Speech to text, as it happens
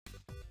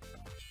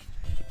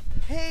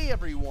Hey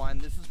everyone,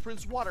 this is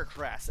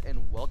PrinceWatercress,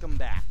 and welcome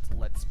back to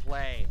Let's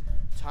Play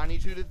Tiny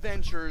Toon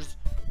Adventures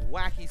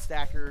Wacky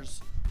Stackers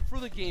for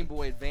the Game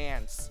Boy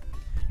Advance.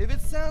 If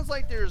it sounds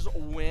like there's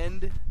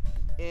wind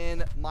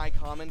in my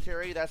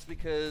commentary, that's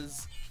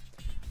because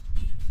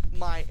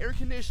my air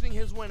conditioning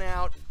has went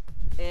out,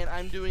 and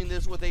I'm doing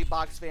this with a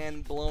box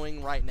fan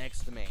blowing right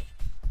next to me.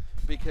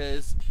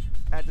 Because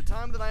at the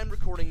time that I'm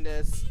recording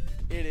this,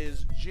 it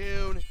is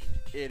June,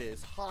 it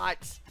is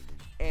hot,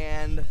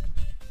 and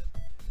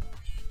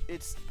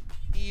it's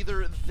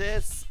either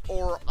this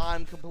or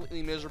I'm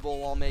completely miserable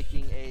while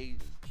making a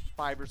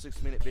 5 or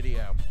 6 minute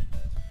video.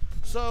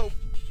 So,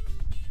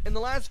 in the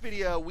last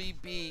video, we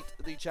beat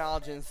the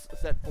challenges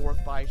set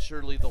forth by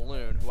Shirley the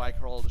Loon, who I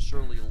called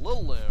Shirley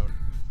Lil Loon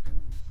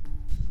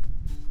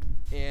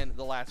in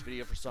the last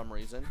video for some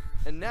reason.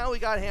 And now we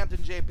got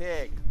Hamton J.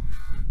 Pig.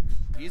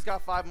 He's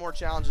got 5 more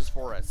challenges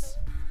for us.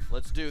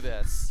 Let's do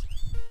this.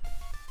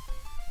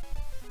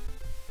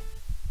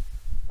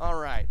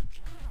 Alright.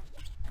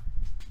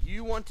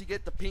 You want to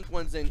get the pink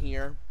ones in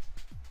here.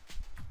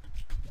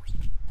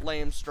 Lay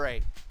them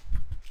straight.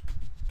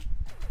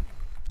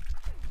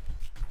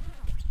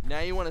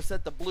 Now you want to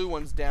set the blue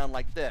ones down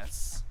like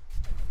this.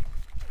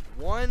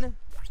 1.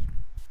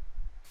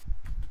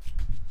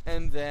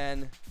 And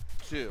then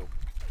 2.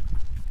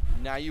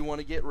 Now you want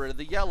to get rid of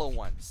the yellow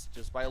ones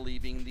just by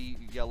leaving the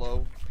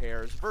yellow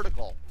pairs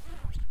vertical.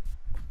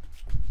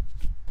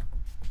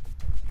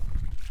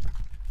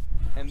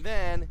 And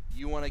then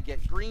you want to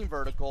get green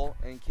vertical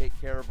and take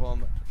care of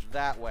them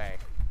that way.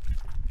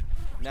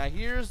 Now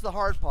here's the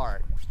hard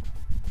part.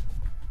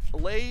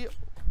 Lay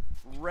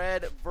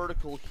red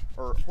vertical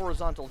or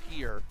horizontal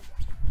here.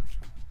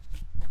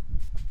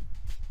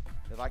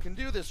 If I can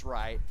do this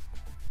right,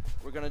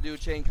 we're going to do a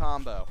chain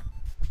combo.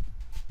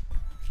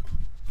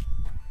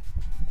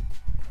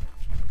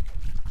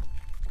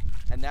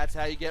 And that's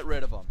how you get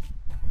rid of them.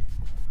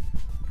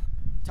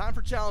 Time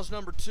for challenge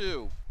number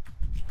 2.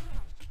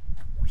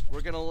 We're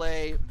going to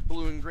lay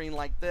blue and green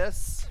like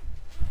this.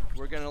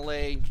 We're going to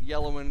lay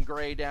yellow and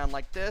gray down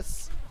like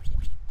this.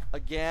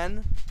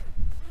 Again.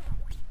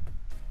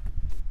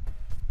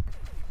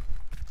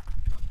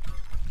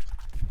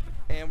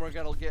 And we're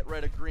going to get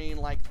rid of green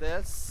like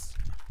this.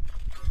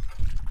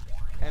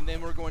 And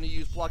then we're going to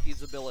use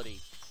Plucky's ability.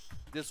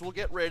 This will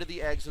get rid of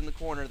the eggs in the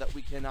corner that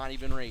we cannot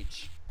even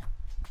reach.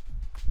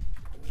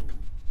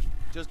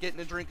 Just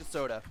getting a drink of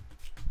soda.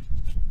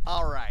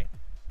 Alright.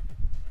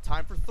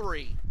 Time for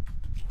 3.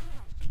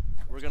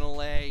 We're going to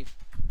lay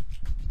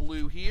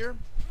blue here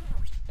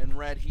and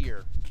red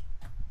here.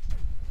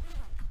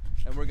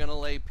 And we're going to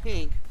lay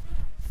pink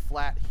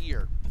flat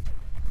here.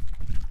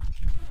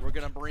 We're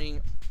going to bring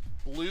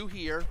blue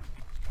here.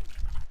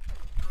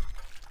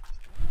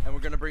 And we're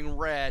going to bring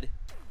red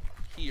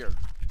here.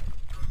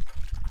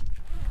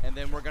 And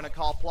then we're going to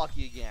call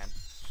Plucky again.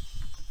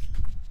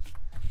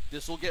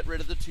 This will get rid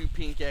of the 2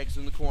 pink eggs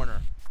in the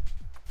corner.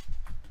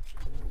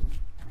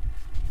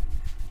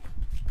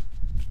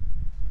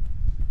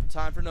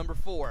 Time for number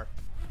 4.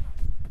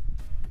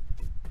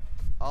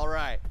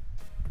 Alright.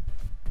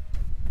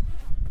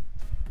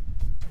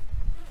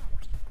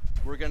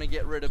 We're going to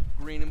get rid of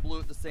green and blue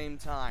at the same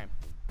time.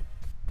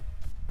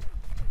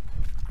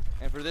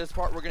 And for this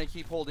part, we're going to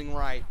keep holding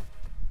right.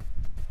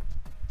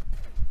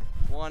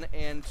 1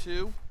 and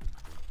 2.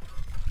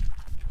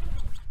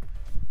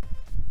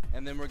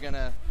 And then we're going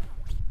to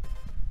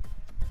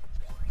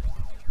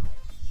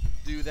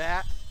do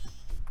that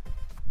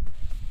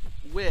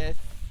with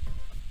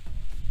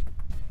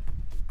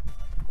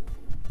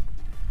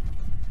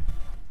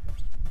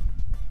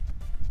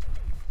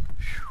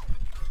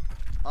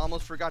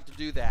almost forgot to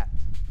do that.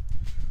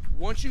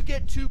 Once you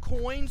get 2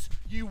 coins,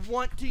 you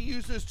want to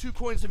use those 2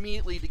 coins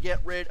immediately to get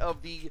rid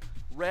of the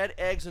red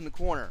eggs in the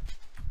corner.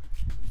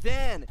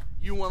 Then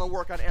you want to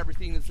work on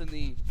everything that's in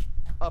the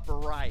upper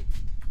right.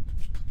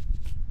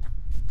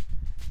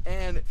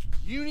 And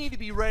you need to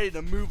be ready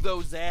to move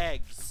those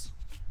eggs.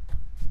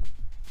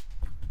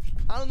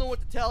 I don't know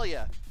what to tell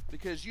you,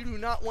 because you do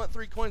not want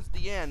 3 coins at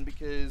the end,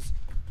 because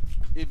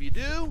if you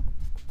do,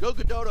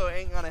 Go-Go-Dodo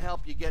ain't going to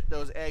help you get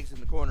those eggs in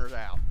the corners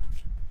out.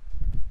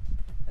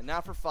 And now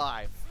for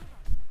 5.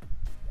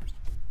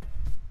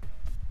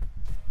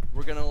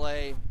 We're going to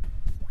lay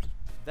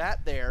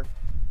that there.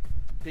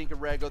 Pink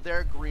and red go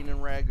there. Green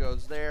and red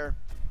goes there.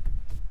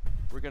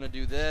 We're going to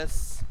do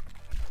this.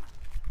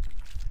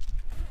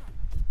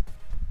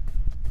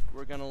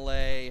 We're going to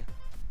lay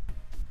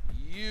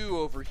you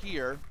over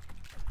here.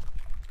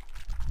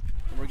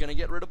 And we're going to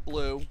get rid of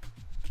blue.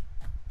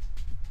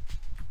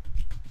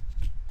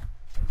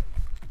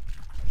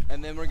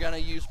 And then we're going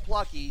to use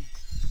Plucky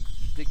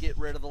to get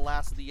rid of the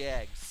last of the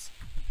eggs.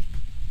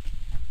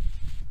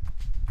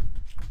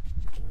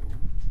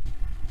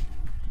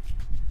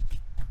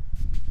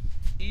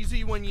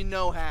 Easy when you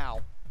know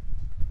how.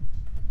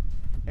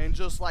 And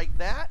just like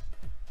that,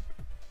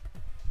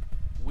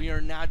 we are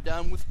now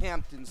done with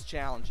Hamton's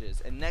challenges.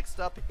 And next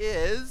up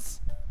is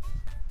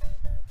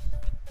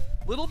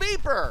Little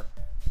Beeper.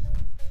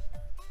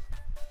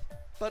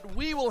 but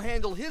we will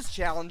handle his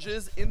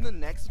challenges in the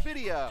next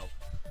video.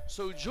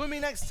 So join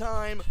me next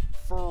time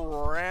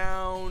for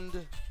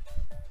round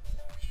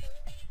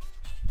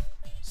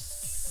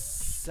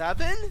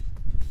 7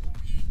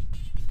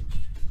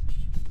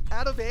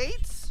 out of 8?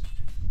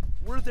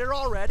 We're there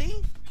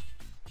already?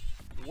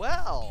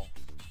 Well,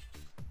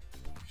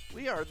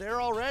 we are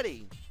there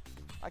already.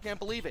 I can't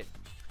believe it.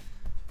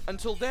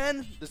 Until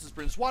then, this is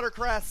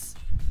PrinceWatercress.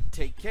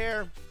 Take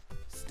care,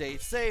 stay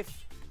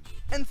safe,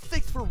 and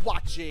thanks for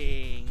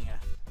watching.